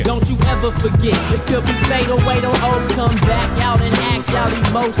ever forget. It could be fatal, wait on hope, come back out and act out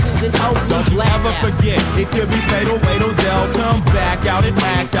emotions and open Don't you black ever out. forget, it could be fatal, wait on Del, come back out and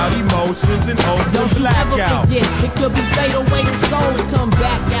act out emotions and open Don't you black ever out. forget, it could be fatal, wait on souls, come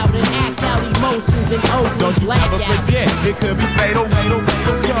back out and act out emotions and open Don't you black ever out. forget, it could be fatal,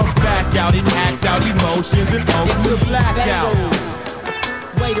 come back out and act out emotions and It open could be black out.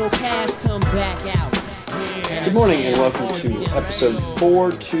 fatal, wait on cash, come back out. Good morning and welcome to episode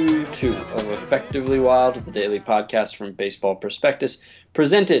 422 of Effectively Wild, the daily podcast from Baseball Prospectus,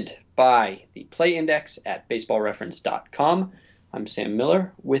 presented by the Play Index at baseballreference.com. I'm Sam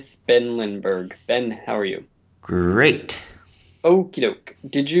Miller with Ben Lindbergh. Ben, how are you? Great. Okie doke.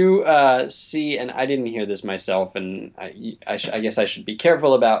 Did you see, and I didn't hear this myself, and I guess I should be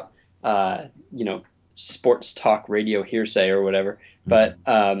careful about, sports talk radio hearsay or whatever, but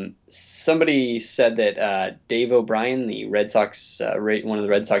somebody said that Dave O'Brien, the Red Sox, one of the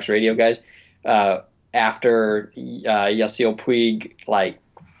Red Sox radio guys, after Yasiel Puig,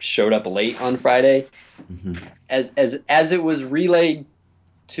 showed up late on Friday, as it was relayed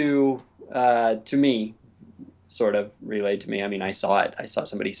to me, sort of relayed to me. I mean, I saw it. I saw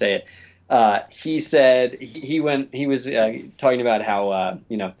somebody say it. He said he was talking about how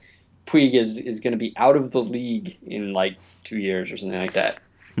Puig is going to be out of the league in 2 years or something like that.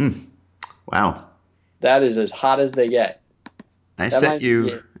 Wow. That is as hot as they get. I sent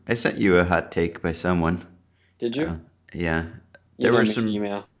you a hot take by someone. Did you? Yeah. There were some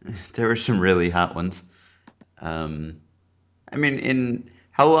email. There were some really hot ones. I mean,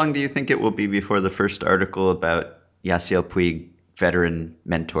 how long do you think it will be before the first article about Yasiel Puig, veteran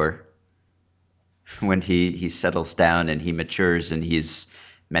mentor, when he settles down and he matures and he's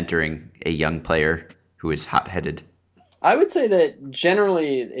mentoring a young player who is hot-headed? I would say that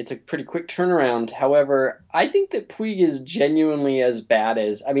generally it's a pretty quick turnaround. However, I think that Puig is genuinely as bad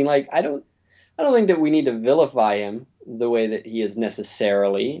as, I don't think that we need to vilify him the way that he is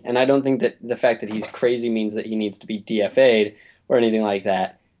necessarily, and I don't think that the fact that he's crazy means that he needs to be DFA'd or anything like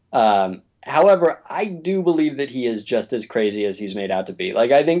that. However, I do believe that he is just as crazy as he's made out to be.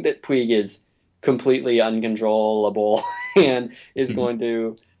 I think that Puig is completely uncontrollable and is going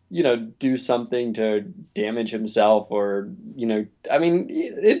to, do something to damage himself or,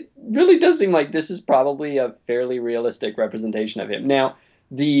 it really does seem like this is probably a fairly realistic representation of him. Now,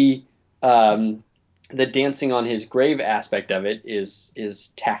 the dancing on his grave aspect of it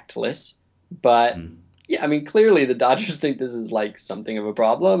is tactless, but yeah, I mean, clearly the Dodgers think this is something of a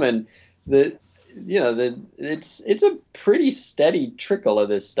problem, and it's a pretty steady trickle of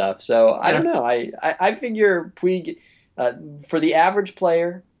this stuff. So I don't know. I figure Puig, for the average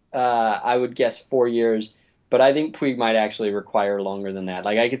player, I would guess 4 years, but I think Puig might actually require longer than that.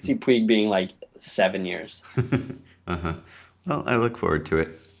 I could see Puig being 7 years. Well, I look forward to it.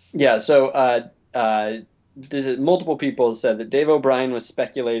 Yeah. So multiple people said that Dave O'Brien was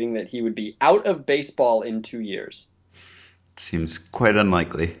speculating that he would be out of baseball in 2 years. Seems quite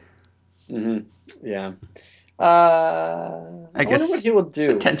unlikely. Yeah. I guess wonder what he will do.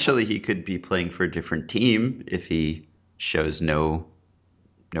 Potentially he could be playing for a different team if he shows no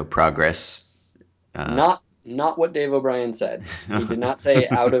progress. Not what Dave O'Brien said. He did not say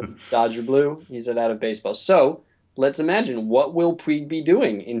out of Dodger Blue. He said out of baseball. So let's imagine, what will Puig be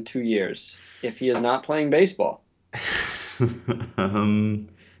doing in 2 years if he is not playing baseball? I don't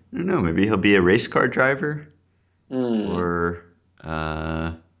know. Maybe he'll be a race car driver, or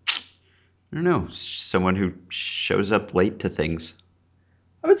I don't know, someone who shows up late to things.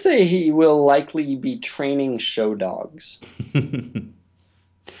 I would say he will likely be training show dogs.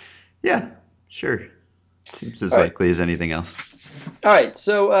 Yeah, sure. Seems as likely as anything else. All right,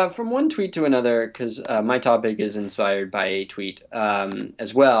 so from one tweet to another, because my topic is inspired by a tweet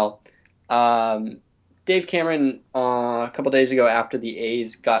as well. Dave Cameron, a couple days ago after the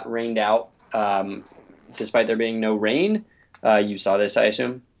A's got rained out, despite there being no rain, you saw this, I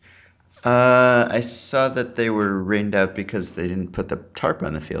assume? I saw that they were rained out because they didn't put the tarp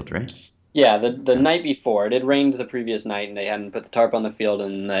on the field, right? Yeah, the night before. It had rained the previous night, and they hadn't put the tarp on the field,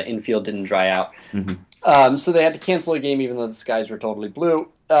 and the infield didn't dry out. So they had to cancel a game even though the skies were totally blue.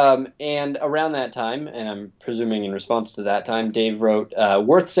 And around that time, and I'm presuming in response to that time, Dave wrote,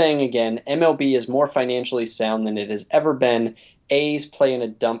 worth saying again, MLB is more financially sound than it has ever been. A's play in a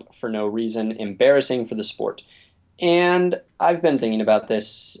dump for no reason. Embarrassing for the sport. And I've been thinking about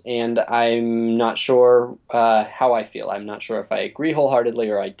this, and I'm not sure how I feel. I'm not sure if I agree wholeheartedly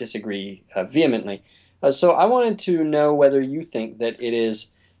or I disagree vehemently. So I wanted to know whether you think that it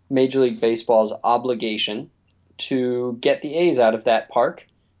is Major League Baseball's obligation to get the A's out of that park,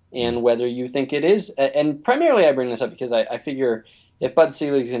 and whether you think it is. And primarily I bring this up because I figure if Bud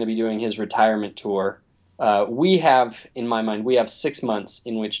Selig is going to be doing his retirement tour, we have, in my mind, we have 6 months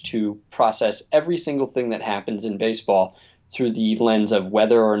in which to process every single thing that happens in baseball through the lens of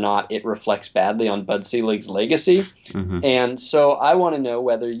whether or not it reflects badly on Bud Selig's legacy. And so I want to know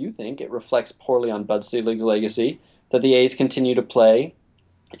whether you think it reflects poorly on Bud Selig's legacy that the A's continue to play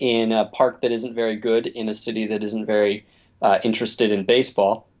in a park that isn't very good, in a city that isn't very interested in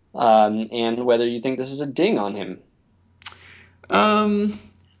baseball, and whether you think this is a ding on him.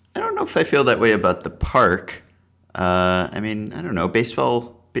 I don't know if I feel that way about the park. I mean, I don't know.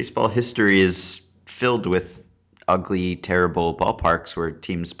 Baseball history is filled with ugly, terrible ballparks where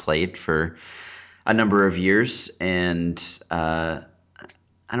teams played for a number of years, and I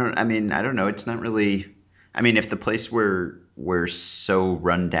don't know. It's not really. I mean, if the place were so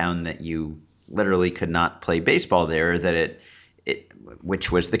run down that you literally could not play baseball there, that it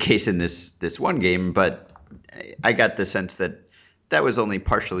which was the case in this one game, but I got the sense that that was only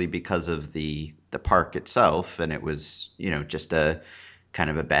partially because of the park itself, and it was just a kind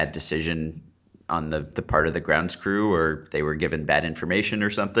of a bad decision on the part of the grounds crew, or they were given bad information or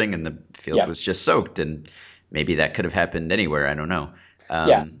something, and the field was just soaked, and maybe that could have happened anywhere. I don't know.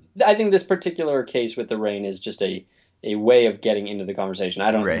 Yeah, I think this particular case with the rain is just a way of getting into the conversation.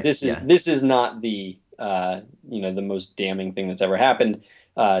 I don't. Right, This is not the the most damning thing that's ever happened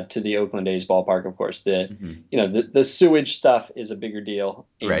to the Oakland A's ballpark. Of course, the sewage stuff is a bigger deal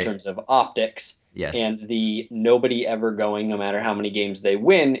in terms of optics. Yes. And the nobody ever going, no matter how many games they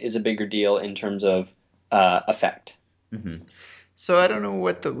win, is a bigger deal in terms of effect. So I don't know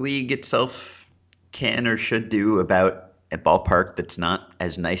what the league itself can or should do about a ballpark that's not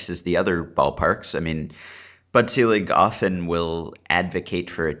as nice as the other ballparks. I mean, Bud Selig often will advocate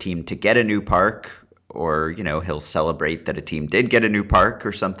for a team to get a new park, or he'll celebrate that a team did get a new park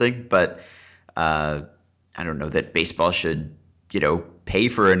or something. But I don't know that baseball should pay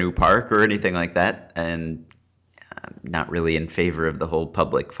for a new park or anything like that. And I'm not really in favor of the whole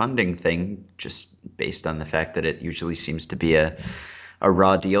public funding thing, just based on the fact that it usually seems to be a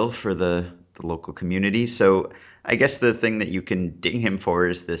raw deal for the local community. So I guess the thing that you can ding him for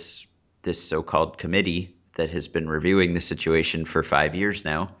is this so-called committee that has been reviewing the situation for 5 years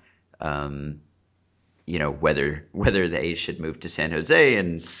now. Whether the A's should move to San Jose,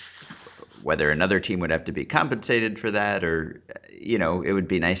 and whether another team would have to be compensated for that, or it would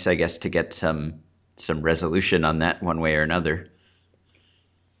be nice, I guess, to get some resolution on that one way or another.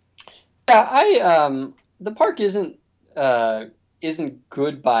 Yeah, the park isn't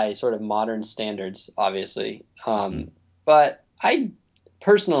good by sort of modern standards, obviously. But I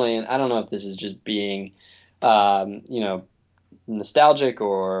personally, and I don't know if this is just being, nostalgic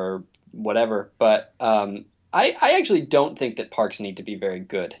or whatever, but I actually don't think that parks need to be very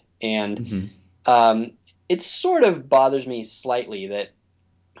good. And it sort of bothers me slightly that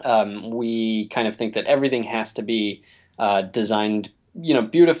we kind of think that everything has to be designed,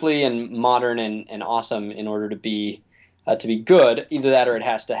 beautifully and modern and awesome in order to be good. Either that, or it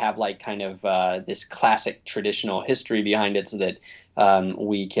has to have like kind of this classic traditional history behind it, so that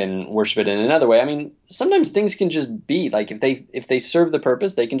we can worship it in another way. I mean, sometimes things can just be like, if they serve the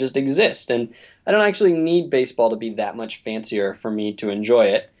purpose, they can just exist. And I don't actually need baseball to be that much fancier for me to enjoy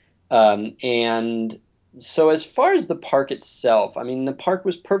it. And so as far as the park itself, I mean, the park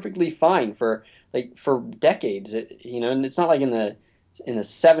was perfectly fine for decades. And it's not like in the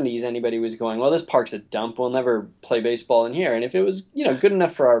 70s anybody was going, well, this park's a dump, we'll never play baseball in here. And if it was good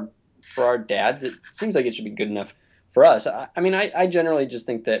enough for our dads, it seems like it should be good enough for us. I mean, I generally just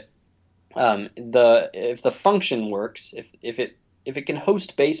think that if the function works, if it can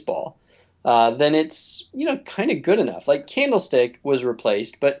host baseball, then it's kind of good enough. Like Candlestick was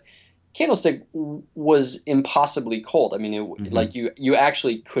replaced, but Candlestick was impossibly cold. I mean, like you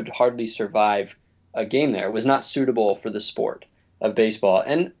actually could hardly survive a game there. It was not suitable for the sport of baseball.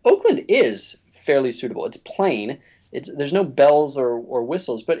 And Oakland is fairly suitable. It's plain. There's no bells or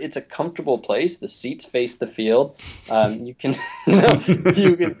whistles, but it's a comfortable place. The seats face the field. You can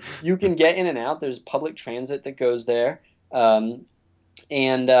you can get in and out. There's public transit that goes there. And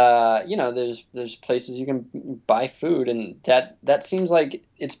there's places you can buy food, and that seems like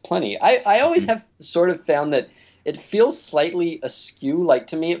it's plenty. I always have sort of found that it feels slightly askew. Like,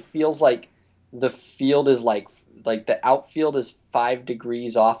 to me, it feels like the field is like the outfield is 5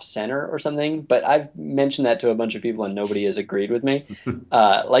 degrees off center or something. But I've mentioned that to a bunch of people, and nobody has agreed with me.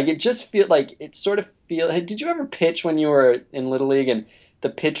 Like, it just feel like it sort of feel. Hey, did you ever pitch when you were in Little League and the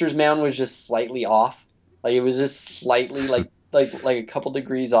pitcher's mound was just slightly off? Like, it was just slightly like a couple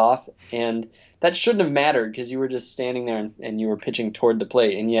degrees off, and that shouldn't have mattered because you were just standing there and you were pitching toward the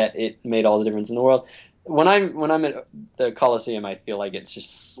plate, and yet it made all the difference in the world. when I'm at the Coliseum, I feel like it's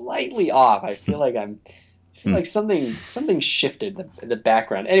just slightly off. I feel like something shifted the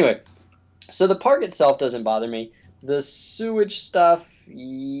background. Anyway, so the park itself doesn't bother me. The sewage stuff,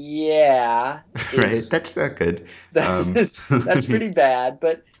 yeah, Right? is That's not good. that's pretty bad,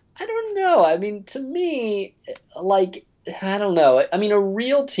 but I don't know. I mean, to me, like, I don't know. I mean, a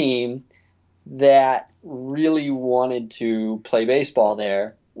real team that really wanted to play baseball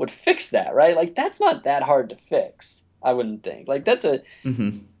there would fix that, right? Like, that's not that hard to fix, I wouldn't think. Like,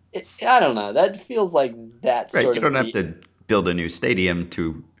 Mhm. I don't know. That feels like that Right. sort You of don't have the to build a new stadium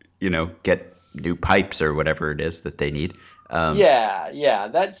to, get new pipes or whatever it is that they need. Um, Yeah, yeah,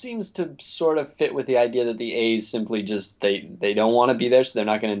 that seems to sort of fit with the idea that the A's simply just they don't want to be there, so they're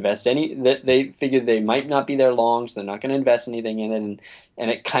not going to invest any. That they figured they might not be there long, so they're not going to invest anything in it,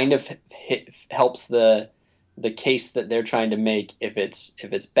 and it kind of helps the case that they're trying to make if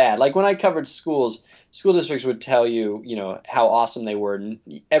it's bad. Like when I covered schools, school districts would tell you, how awesome they were. And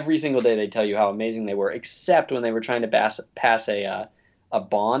every single day they'd tell you how amazing they were, except when they were trying to pass a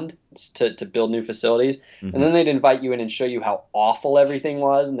bond to build new facilities, and then mhm. they'd invite you in and show you how awful everything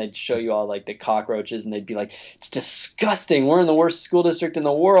was, and they'd show you all like the cockroaches, and they'd be like, "It's disgusting. We're in the worst school district in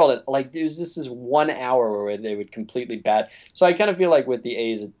the world." And like, there's this is 1 hour where they would completely bad. So I kind of feel like with the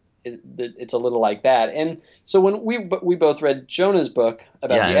A's, it's a little like that. And so when we both read Jonah's book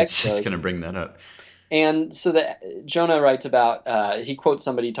about Yeah, the I was just Expos, gonna bring that up. and so that Jonah writes about, he quotes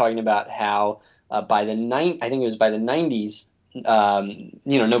somebody talking about how I think it was by the 90s,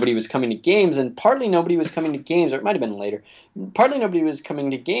 nobody was coming to games, and partly nobody was coming to games, or it might have been later. Partly nobody was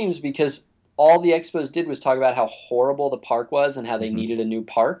coming to games because all the Expos did was talk about how horrible the park was and how they Mhm. needed a new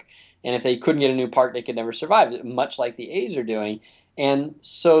park, and if they couldn't get a new park, they could never survive, much like the A's are doing. And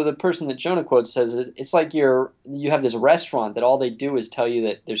so the person that Jonah quotes says it's like you have this restaurant that all they do is tell you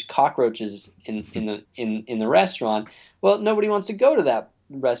that there's cockroaches in the restaurant. Well, nobody wants to go to that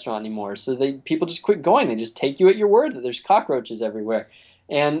restaurant anymore, so people just quit going. They just take you at your word that there's cockroaches everywhere.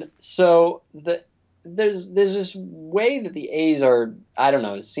 And so there's this way that the A's are, I don't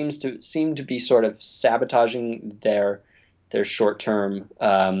know, it seem to be sort of sabotaging their short term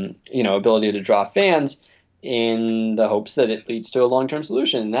ability to draw fans in the hopes that it leads to a long term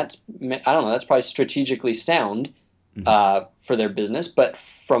solution. And I don't know, that's probably strategically sound Mhm. for their business, but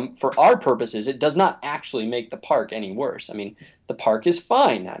for our purposes, it does not actually make the park any worse. I mean, the park is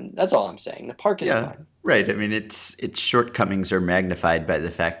fine. That's all I'm saying. The park is Yeah, fine. right. I mean, its shortcomings are magnified by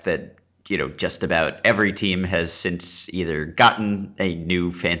the fact that, just about every team has since either gotten a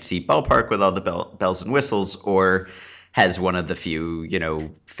new fancy ballpark with all the bells and whistles, or has one of the few,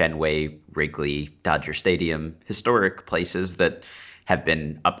 Fenway, Wrigley, Dodger Stadium historic places that have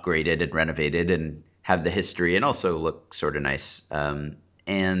been upgraded and renovated and have the history and also look sort of nice.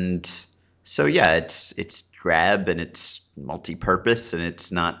 And so yeah, it's drab and it's multi-purpose and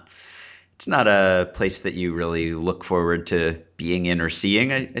it's not a place that you really look forward to being in or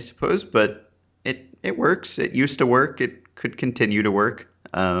seeing, I suppose, but it works. It used to work. It could continue to work.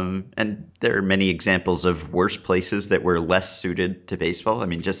 And there are many examples of worse places that were less suited to baseball. I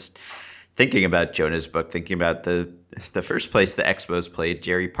mean, just thinking about Jonah's book, thinking about the first place the Expos played,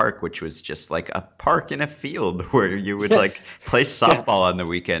 Jerry Park, which was just like a park in a field where you would like play Yeah, softball on the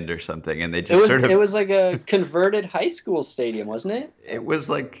weekend or something, and they just sort it of was like a converted high school stadium, wasn't it? it was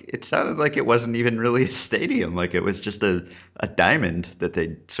like it sounded like it wasn't even really a stadium. Like it was just a diamond that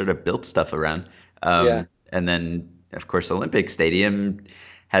they sort of built stuff around. Yeah. And then of course Olympic Stadium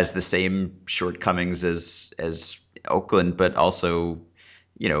has the same shortcomings as Oakland, but also,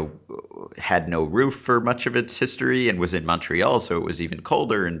 had no roof for much of its history and was in Montreal, so it was even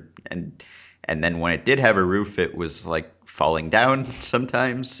colder and then when it did have a roof, it was like falling down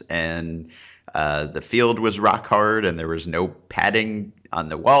sometimes, and the field was rock hard, and there was no padding on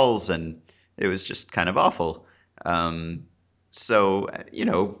the walls, and it was just kind of awful. Um, so,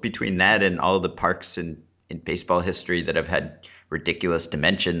 between that and all the parks in baseball history that have had ridiculous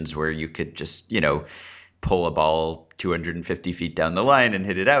dimensions where you could just, pull a ball 250 feet down the line and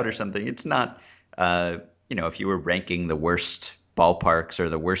hit it out or something, it's not, uh, if you were ranking the worst ballparks or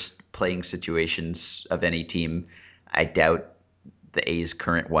the worst playing situations of any team, I doubt the A's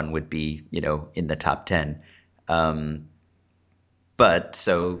current one would be, in the top 10. Um, but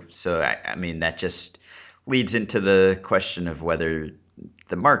I mean, that just leads into the question of whether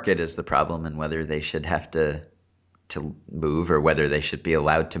the market is the problem and whether they should have to move or whether they should be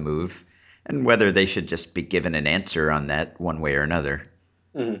allowed to move and whether they should just be given an answer on that one way or another.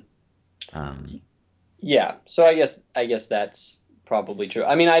 Mhm. Um, Yeah. So I guess that's probably true.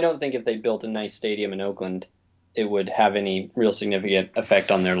 I mean, I don't think if they built a nice stadium in Oakland, it would have any real significant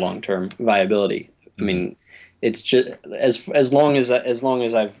effect on their long-term viability. I mean, it's just as long as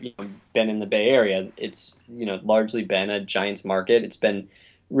I've been in the Bay Area, it's largely been a Giants market. It's been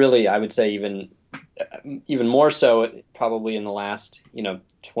really, I would say, even more so probably in the last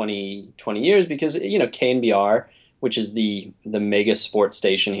 20 years, because KNBR, which is the mega sports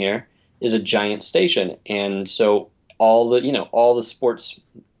station here, is a Giant station, and so all the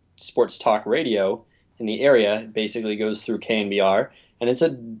sports talk radio in the area basically goes through KNBR, and it's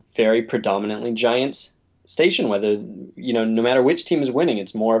a very predominantly Giants station. Whether no matter which team is winning,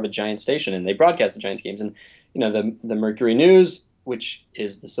 it's more of a Giants station, and they broadcast the Giants games. And the Mercury News, which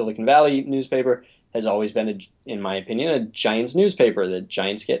is the Silicon Valley newspaper, has always been, in my opinion, a Giants newspaper. The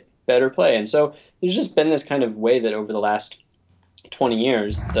Giants get better play, and so there's just been this kind of way that over the last 20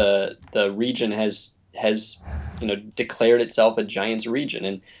 years, the region has declared itself a Giants region,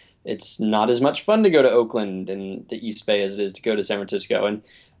 and it's not as much fun to go to Oakland and the East Bay as it is to go to San Francisco. And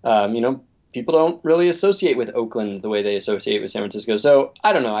people don't really associate with Oakland the way they associate with San Francisco. So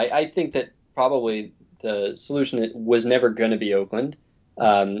I don't know. I think that probably the solution was never going to be Oakland,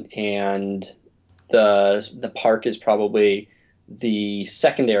 and the park is probably the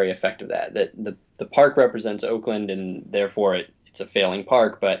secondary effect of that. That the park represents Oakland, and therefore it's a failing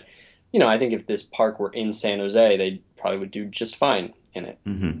park. But I think if this park were in San Jose, they probably would do just fine in it.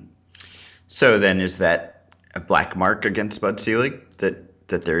 Mm-hmm. So then, is that a black mark against Bud Selig that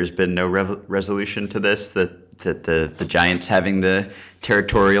there has been no resolution to this? That the Giants having the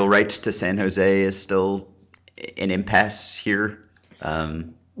territorial rights to San Jose is still an impasse here?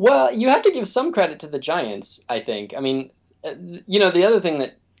 Well, you have to give some credit to the Giants, I think. I mean, the other thing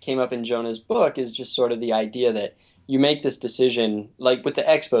that came up in Jonah's book is just sort of the idea that you make this decision, like with the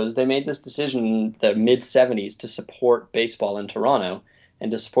Expos, they made this decision in the mid 70s to support baseball in Toronto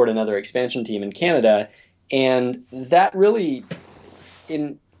and to support another expansion team in Canada. And that really,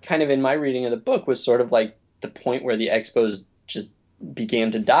 in my reading of the book, was sort of like the point where the Expos just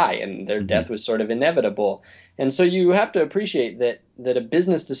began to die, and their death was sort of inevitable. And so you have to appreciate that a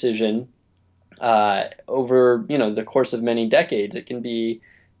business decision over the course of many decades, it can be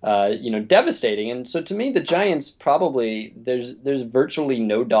devastating. And so to me, the Giants probably, there's virtually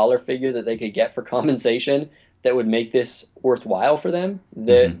no dollar figure that they could get for compensation that would make this worthwhile for them.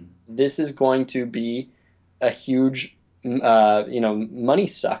 That this is going to be a huge money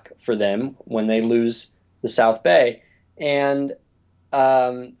suck for them when they lose the South Bay. And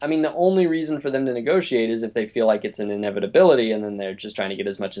I mean, the only reason for them to negotiate is if they feel like it's an inevitability, and then they're just trying to get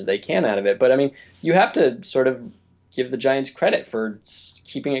as much as they can out of it. But I mean, you have to sort of give the Giants credit for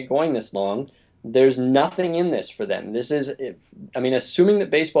keeping it going this long. There's nothing in this for them. This is, assuming that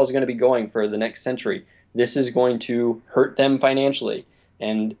baseball is going to be going for the next century, this is going to hurt them financially,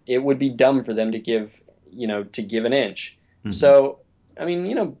 and it would be dumb for them to give an inch. So, I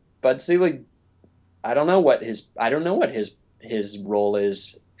mean, Bud Selig, I don't know what his role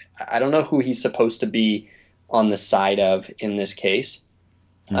is. I don't know who he's supposed to be on the side of in this case.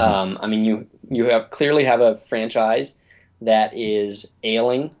 I mean, you clearly have a franchise that is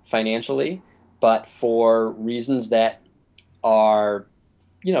ailing financially, but for reasons that are,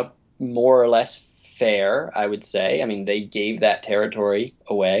 more or less fair, I would say. I mean, they gave that territory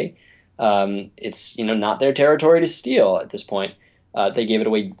away. It's not their territory to steal at this point. They gave it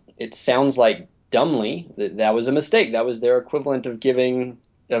away. It sounds like dumbly that was a mistake. That was their equivalent of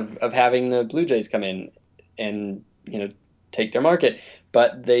having the Blue Jays come in and take their market,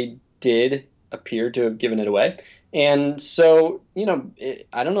 but they did appear to have given it away. And so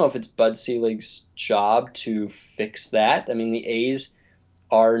I don't know if it's Bud Selig's job to fix that. I mean, the A's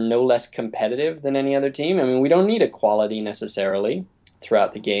are no less competitive than any other team. I mean, we don't need equality necessarily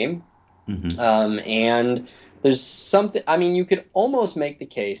throughout the game. And there's something, I mean, you could almost make the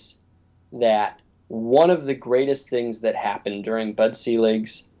case that one of the greatest things that happened during Bud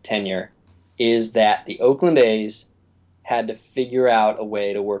Selig's tenure is that the Oakland A's had to figure out a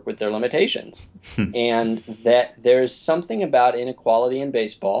way to work with their limitations. And that there's something about inequality in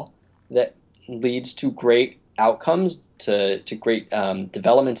baseball that leads to great outcomes, to great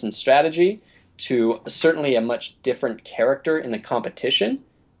developments in strategy, to certainly a much different character in the competition,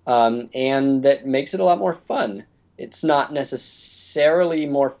 and that makes it a lot more fun. It's not necessarily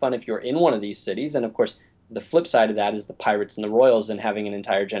more fun if you're in one of these cities. And of course, the flip side of that is the Pirates and the Royals, and having an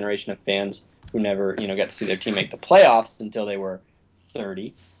entire generation of fans who never, got to see their team make the playoffs until they were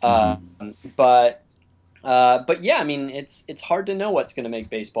 30. But yeah, I mean, it's hard to know what's going to make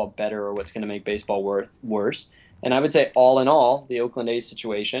baseball better or what's going to make baseball worse. And I would say, all in all, the Oakland A's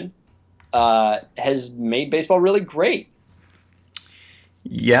situation has made baseball really great.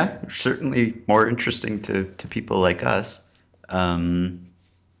 Yeah, certainly more interesting to people like us.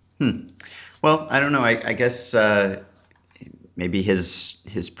 Well, I don't know. I guess maybe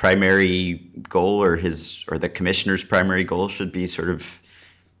his primary goal or the commissioner's primary goal should be sort of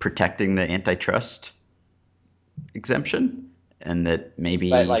protecting the antitrust exemption, and that Right? maybe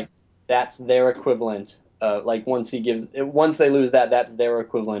Like that's their equivalent. Like once they lose that, that's their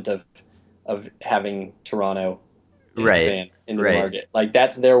equivalent of having Toronto right, expand into the right, market. Like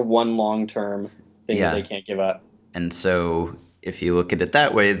that's their one long term thing that they yeah. can't give up. And so if you look at it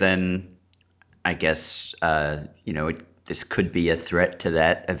that way, then I guess this could be a threat to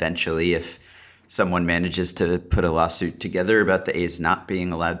that eventually if someone manages to put a lawsuit together about the A's not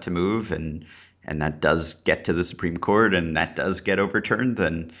being allowed to move, and that does get to the Supreme Court and that does get overturned,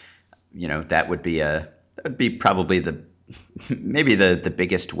 then that would be probably the maybe the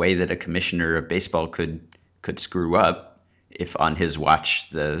biggest way that a commissioner of baseball could screw up if on his watch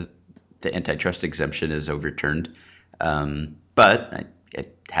the antitrust exemption is overturned. But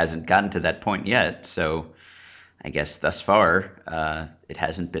it hasn't gotten to that point yet, so I guess thus far it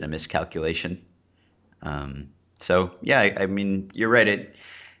hasn't been a miscalculation. So yeah, I mean you're right.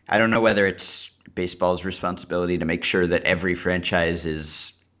 I don't know whether it's baseball's responsibility to make sure that every franchise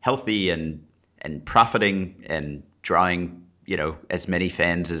is healthy and profiting and drawing as many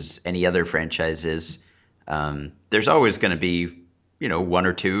fans as any other franchise is. There's always going to be one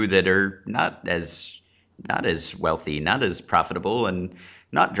or two that are not as wealthy, not as profitable, and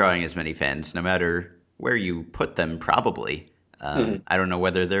not drawing as many fans, no matter where you put them. Probably, Mhm. I don't know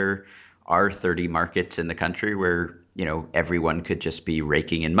whether there are 30 markets in the country where everyone could just be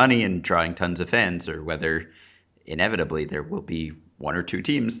raking in money and drawing tons of fans, or whether inevitably there will be one or two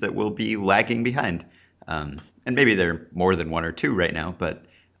teams that will be lagging behind. And maybe there are more than one or two right now, but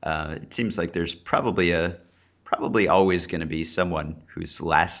it seems like there's probably always going to be someone who's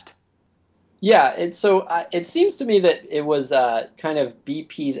last. Yeah, it seems to me that it was kind of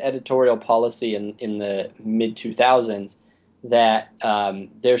BP's editorial policy in the mid 2000s that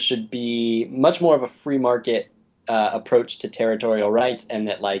there should be much more of a free market approach to territorial rights, and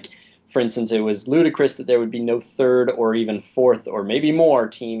that, like, for instance, it was ludicrous that there would be no third or even fourth or maybe more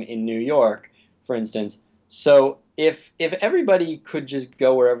team in New York, for instance. So if everybody could just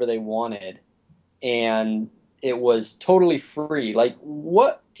go wherever they wanted, and it was totally free, like,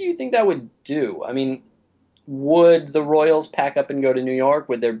 what do you think that would do? I mean, would the Royals pack up and go to New York?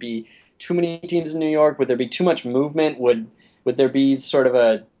 Would there be too many teams in New York? Would there be too much movement? Would there be sort of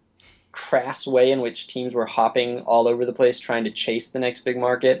a crass way in which teams were hopping all over the place trying to chase the next big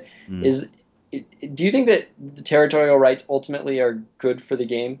market? Mm. Is Do you think that the territorial rights ultimately are good for the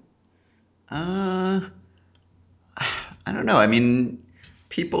game? Uh, I don't know. I mean,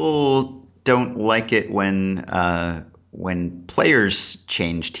 people don't like it when players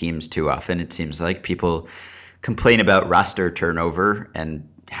change teams too often. It seems like people complain about roster turnover and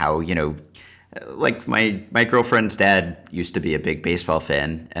how like my girlfriend's dad used to be a big baseball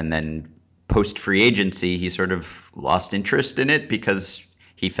fan, and then post free agency he sort of lost interest in it because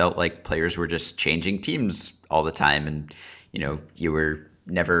he felt like players were just changing teams all the time, and you were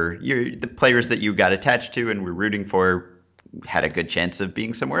never the players that you got attached to and were rooting for had a good chance of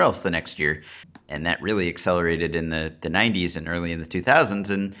being somewhere else the next year. And that really accelerated in the 90s and early in the 2000s.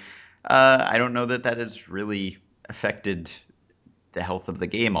 And I don't know that that has really affected the health of the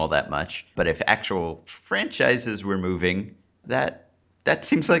game all that much. But if actual franchises were moving, that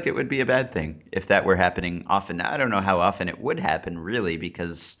seems like it would be a bad thing if that were happening often. I don't know how often it would happen really,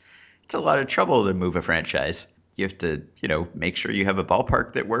 because it's a lot of trouble to move a franchise. You have to, make sure you have a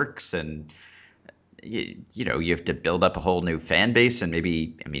ballpark that works, and you have to build up a whole new fan base, and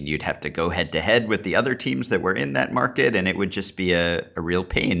maybe, I mean, you'd have to go head to head with the other teams that were in that market, and it would just be a real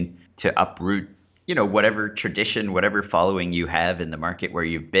pain to uproot, whatever tradition, whatever following you have in the market where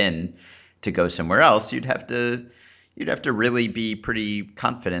you've been, to go somewhere else. You'd have to really be pretty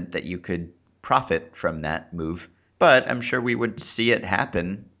confident that you could profit from that move. But I'm sure we would see it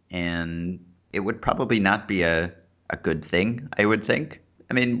happen, and it would probably not be a good thing, I would think.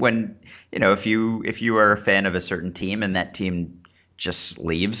 I mean, when if you are a fan of a certain team and that team just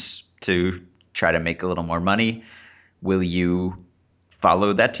leaves to try to make a little more money, will you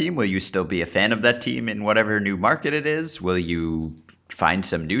follow that team? Will you still be a fan of that team in whatever new market it is? Will you find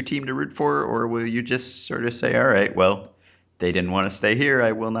some new team to root for, or will you just sort of say, all right, well, they didn't want to stay here,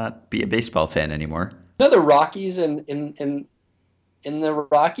 I will not be a baseball fan anymore? The Rockies in the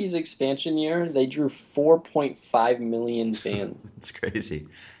Rockies expansion year, they drew 4.5 million fans. It's crazy.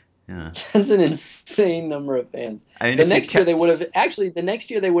 Yeah. That's an insane number of fans. I mean, The if you next year they would have kept actually the next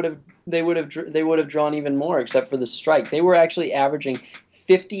year they would have drawn even more, except for the strike. They were actually averaging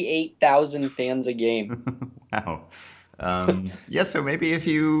 58,000 fans a game. Wow. Yeah, so maybe if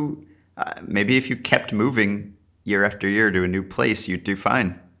you Maybe if you kept moving year after year to a new place, you'd do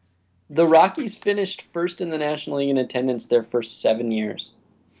fine. The Rockies finished first in the National League in attendance their first 7 years.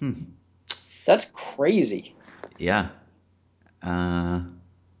 That's crazy. Yeah. Huh.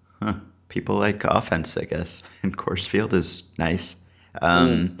 People like offense, I guess, and Coors Field is nice.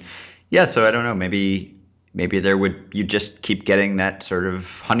 Yeah, so I don't know. Maybe you just keep getting that sort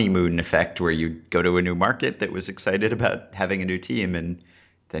of honeymoon effect where you go to a new market that was excited about having a new team, and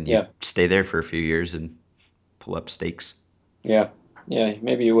then you stay there for a few years and pull up stakes. Yeah,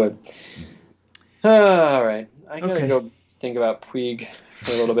 maybe you would. All right, I gotta Okay. go think about Puig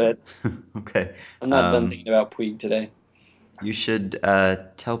for a little bit. Okay. I'm not done thinking about Puig today. You should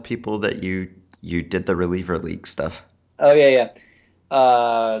tell people that you did the reliever league stuff. Oh yeah.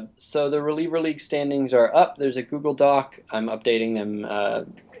 So the reliever league standings are up. There's a Google Doc. I'm updating them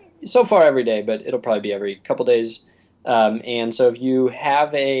so far every day, but it'll probably be every couple days. And so if you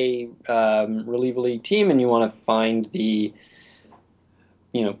have a reliever league team and you want to find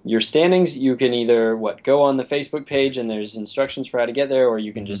your standings, you can either go on the Facebook page and there's instructions for how to get there, or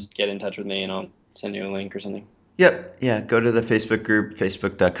you can just get in touch with me and I'll send you a link or something. Yep. Yeah. Go to the Facebook group,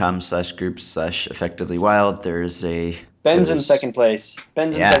 facebook.com/groups/effectivelywild. Ben's in second place.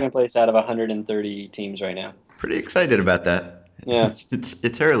 Ben's in Yeah. second place out of 130 teams right now. Pretty excited about that. Yeah.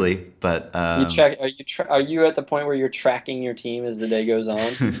 It's early, but Are you at the point where you're tracking your team as the day goes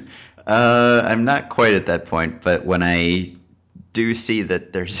on? I'm not quite at that point, but when I do see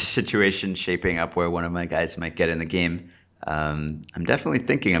that there's a situation shaping up where one of my guys might get in the game, I'm definitely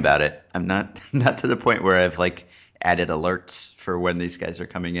thinking about it. I'm not to the point where I've added alerts for when these guys are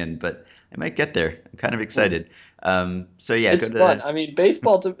coming in, but I might get there. I'm kind of excited. So yeah, it's fun. I mean,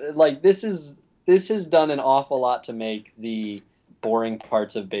 baseball this has done an awful lot to make the boring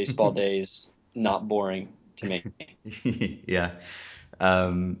parts of baseball days not boring to me. Yeah.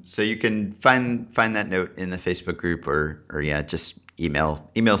 So you can find that note in the Facebook group, or yeah, just email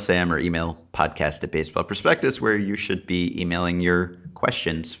Sam or email podcast@baseballprospectus, where you should be emailing your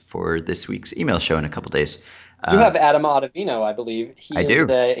questions for this week's email show in a couple days. You have Adam Ottavino, I believe. I do.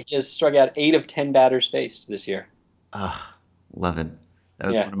 He has struck out 8 of 10 batters faced this year. Love him. That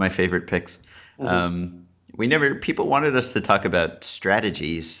was Yeah. one of my favorite picks. Mm-hmm. People wanted us to talk about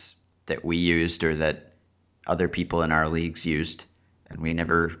strategies that we used or that other people in our leagues used, and we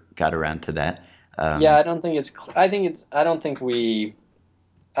never got around to that. Yeah, I don't think it's. I don't think we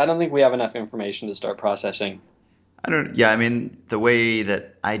have enough information to start processing. I mean, the way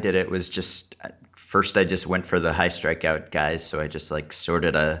that I did it was just first I just went for the high strikeout guys. So I just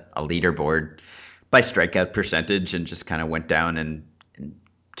sorted a leaderboard by strikeout percentage and just kind of went down and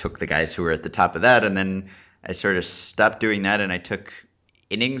took the guys who were at the top of that. And then I sort of stopped doing that and I took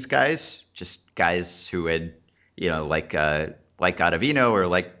innings guys, just guys who had, like Ottavino or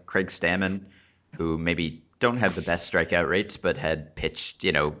like Craig Stammen, who maybe don't have the best strikeout rates, but had pitched,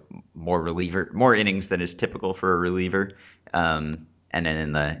 more innings than is typical for a reliever. And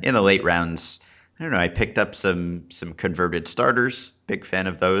then in the late rounds, I don't know, I picked up some converted starters. Big fan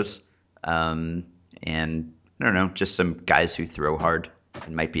of those. And I don't know, just some guys who throw hard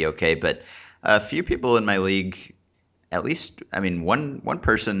and might be okay. But a few people in my league, at least, I mean, one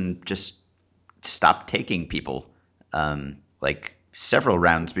person just stopped taking people. Several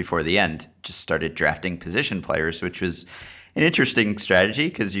rounds before the end, just started drafting position players, which was an interesting strategy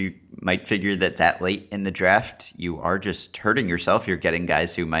because you might figure that late in the draft you are just hurting yourself. You're getting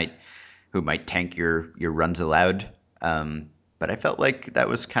guys who might tank your runs allowed. But I felt like that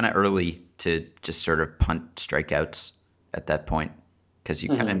was kind of early to just sort of punt strikeouts at that point because you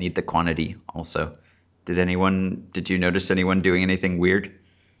kind of need the quantity also. Did you notice anyone doing anything weird?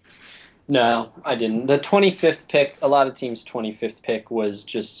 No, I didn't. The 25th pick, a lot of teams' 25th pick was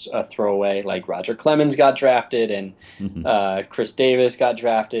just a throwaway. Like Roger Clemens got drafted, and Chris Davis got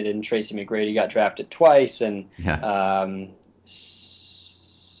drafted, and Tracy McGrady got drafted twice, and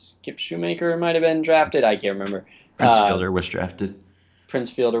Skip Shoemaker might have been drafted. I can't remember. Prince Fielder was drafted.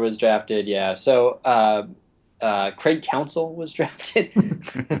 Prince Fielder was drafted, yeah. So Craig Counsell was drafted.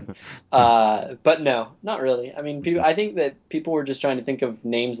 But no, not really. I mean, I think that people were just trying to think of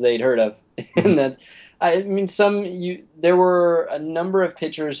names they'd heard of. And there were a number of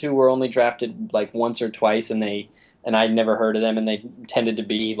pitchers who were only drafted like once or twice, and I'd never heard of them, and they tended to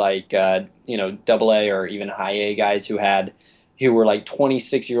be double A or even high A guys who were like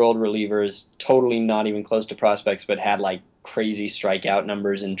 26-year-old relievers, totally not even close to prospects, but had like crazy strikeout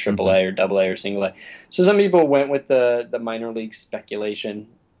numbers in AAA or AA or single A. So some people went with the minor league speculation.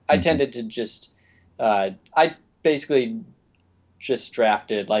 I tended to just I basically just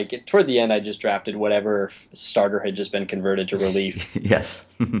drafted, like toward the end, I just drafted whatever starter had just been converted to relief. Yes,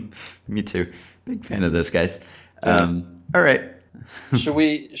 me too. Big fan of those guys. Yeah. All right. Do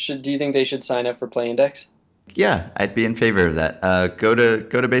you think they should sign up for Play Index? Yeah, I'd be in favor of that. Go to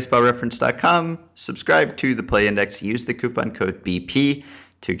baseballreference.com, subscribe to the Play Index, use the coupon code BP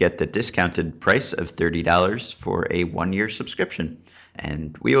to get the discounted price of $30 for a 1-year subscription.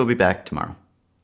 And we will be back tomorrow.